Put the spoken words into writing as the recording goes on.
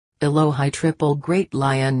Elohei Triple Great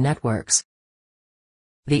Lion Networks.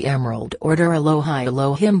 The Emerald Order Elohei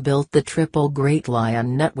Elohim built the Triple Great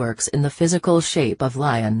Lion Networks in the physical shape of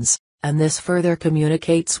lions, and this further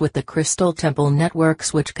communicates with the Crystal Temple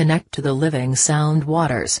networks which connect to the living sound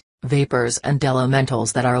waters, vapors and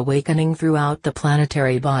elementals that are awakening throughout the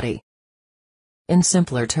planetary body. In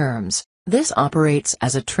simpler terms, this operates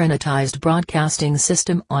as a trinitized broadcasting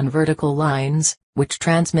system on vertical lines, which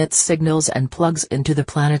transmits signals and plugs into the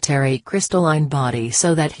planetary crystalline body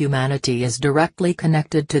so that humanity is directly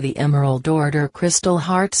connected to the Emerald Order crystal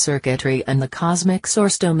heart circuitry and the cosmic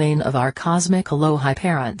source domain of our cosmic Elohei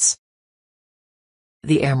parents.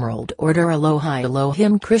 The Emerald Order Elohei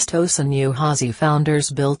Elohim Christos and Uhazi founders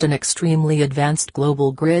built an extremely advanced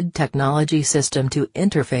global grid technology system to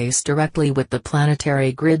interface directly with the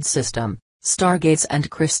planetary grid system, stargates and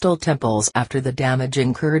crystal temples after the damage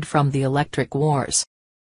incurred from the electric wars.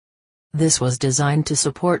 This was designed to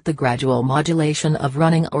support the gradual modulation of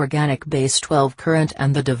running organic base 12 current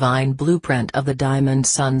and the divine blueprint of the Diamond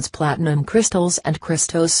Sun's platinum crystals and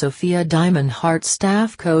Christos Sophia diamond heart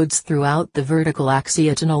staff codes throughout the vertical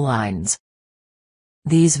axiotonal lines.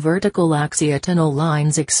 These vertical axiotonal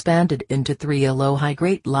lines expanded into 3 Elohei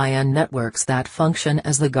Great Lion networks that function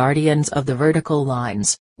as the guardians of the vertical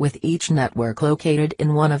lines, with each network located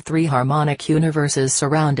in one of 3 harmonic universes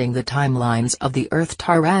surrounding the timelines of the Earth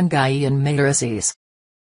Tarangaian matrices.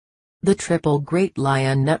 The Triple Great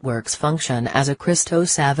Lion networks function as a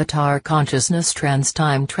Christos avatar consciousness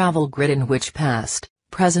trans-time travel grid in which past,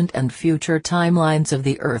 present and future timelines of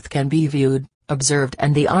the Earth can be viewed, observed,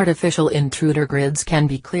 and the artificial intruder grids can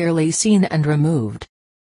be clearly seen and removed.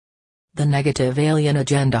 The negative alien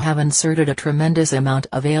agenda have inserted a tremendous amount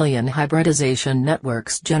of alien hybridization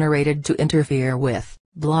networks generated to interfere with,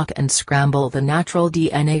 block and scramble the natural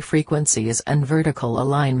DNA frequencies and vertical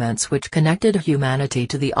alignments which connected humanity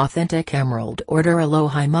to the authentic Emerald Order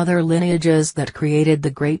Elohei mother lineages that created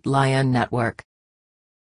the Great Lion Network.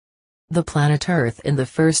 The planet Earth in the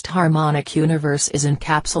first harmonic universe is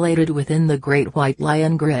encapsulated within the Great White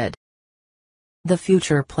Lion Grid. The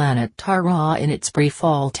future planet Tara in its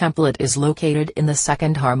pre-fall template is located in the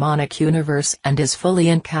second harmonic universe and is fully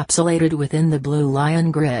encapsulated within the Blue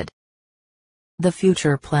Lion Grid. The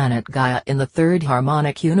future planet Gaia in the third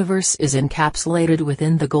harmonic universe is encapsulated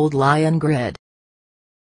within the Gold Lion Grid.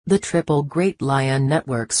 The Triple Great Lion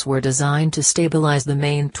networks were designed to stabilize the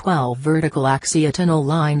main 12 vertical axiotonal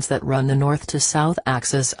lines that run the north to south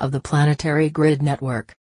axis of the planetary grid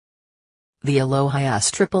network. The Elohei's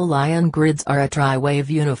Triple Lion grids are a tri-wave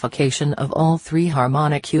unification of all 3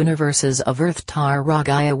 harmonic universes of Earth Tara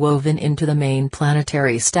Gaia woven into the main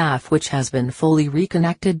planetary staff which has been fully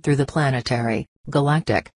reconnected through the planetary,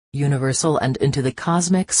 galactic, universal and into the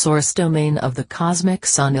cosmic source domain of the cosmic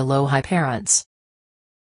sun Elohei parents.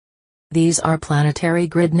 These are planetary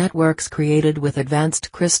grid networks created with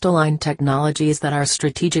advanced crystalline technologies that are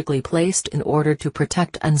strategically placed in order to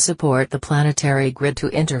protect and support the planetary grid to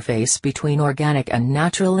interface between organic and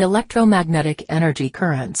natural electromagnetic energy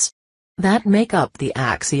currents that make up the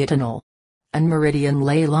axiotonal and meridian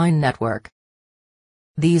ley line network.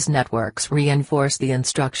 These networks reinforce the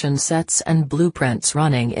instruction sets and blueprints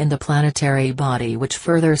running in the planetary body which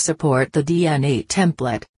further support the DNA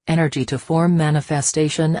template, energy to form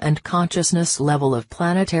manifestation and consciousness level of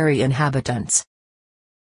planetary inhabitants.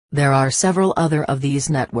 There are several other of these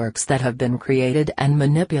networks that have been created and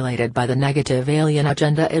manipulated by the negative alien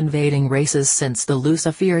agenda invading races since the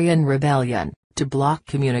Luciferian rebellion, to block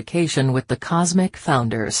communication with the cosmic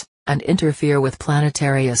founders, and interfere with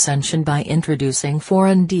planetary ascension by introducing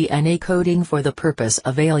foreign DNA coding for the purpose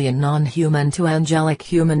of alien non-human to angelic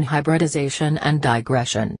human hybridization and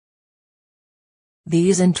digression.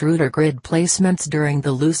 These intruder grid placements during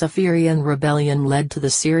the Luciferian rebellion led to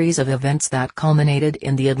the series of events that culminated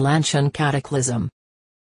in the Atlantean cataclysm.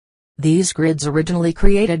 These grids originally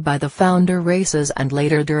created by the founder races and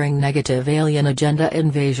later during negative alien agenda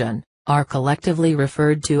invasion, are collectively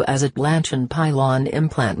referred to as Atlantean pylon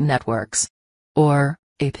implant networks, or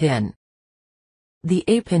APIN. The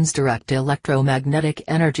APINs direct electromagnetic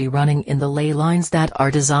energy running in the ley lines that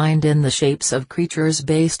are designed in the shapes of creatures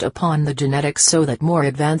based upon the genetics so that more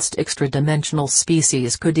advanced extra-dimensional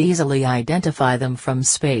species could easily identify them from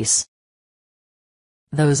space.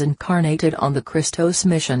 Those incarnated on the Christos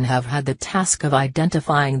mission have had the task of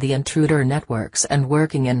identifying the intruder networks and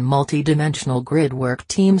working in multi-dimensional grid work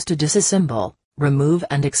teams to disassemble, remove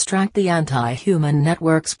and extract the anti-human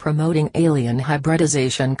networks promoting alien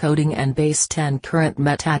hybridization coding and base 10 current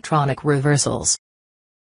metatronic reversals.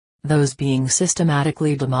 Those being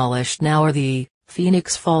systematically demolished now are the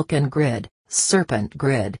Phoenix Falcon Grid, Serpent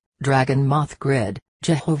Grid, Dragon Moth Grid,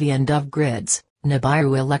 Jehovian Dove Grids,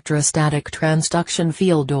 Nibiru Electrostatic Transduction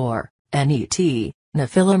Field or, NET,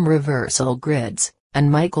 Nephilim Reversal Grids, and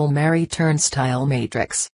Michael-Mary Turnstile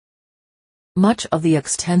Matrix. Much of the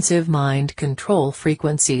extensive mind control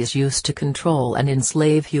frequencies used to control and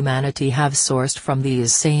enslave humanity have sourced from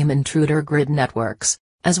these same intruder grid networks,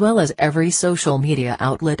 as well as every social media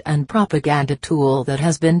outlet and propaganda tool that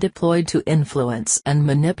has been deployed to influence and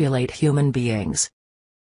manipulate human beings.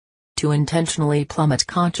 To intentionally plummet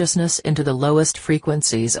consciousness into the lowest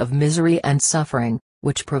frequencies of misery and suffering,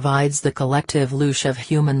 which provides the collective loosh of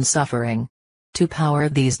human suffering. To power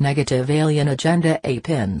these negative alien agenda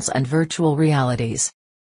apins and virtual realities.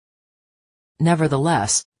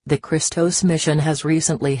 Nevertheless, the Christos mission has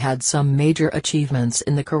recently had some major achievements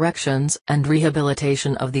in the corrections and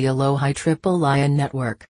rehabilitation of the Elohei Triple Lion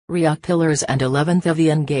Network, Riach Pillars and 11th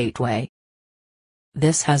Avian Gateway.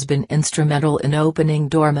 This has been instrumental in opening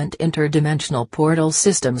dormant interdimensional portal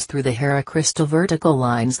systems through the Hera crystal vertical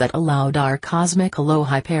lines that allowed our cosmic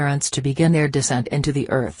Elohei parents to begin their descent into the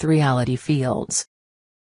Earth reality fields.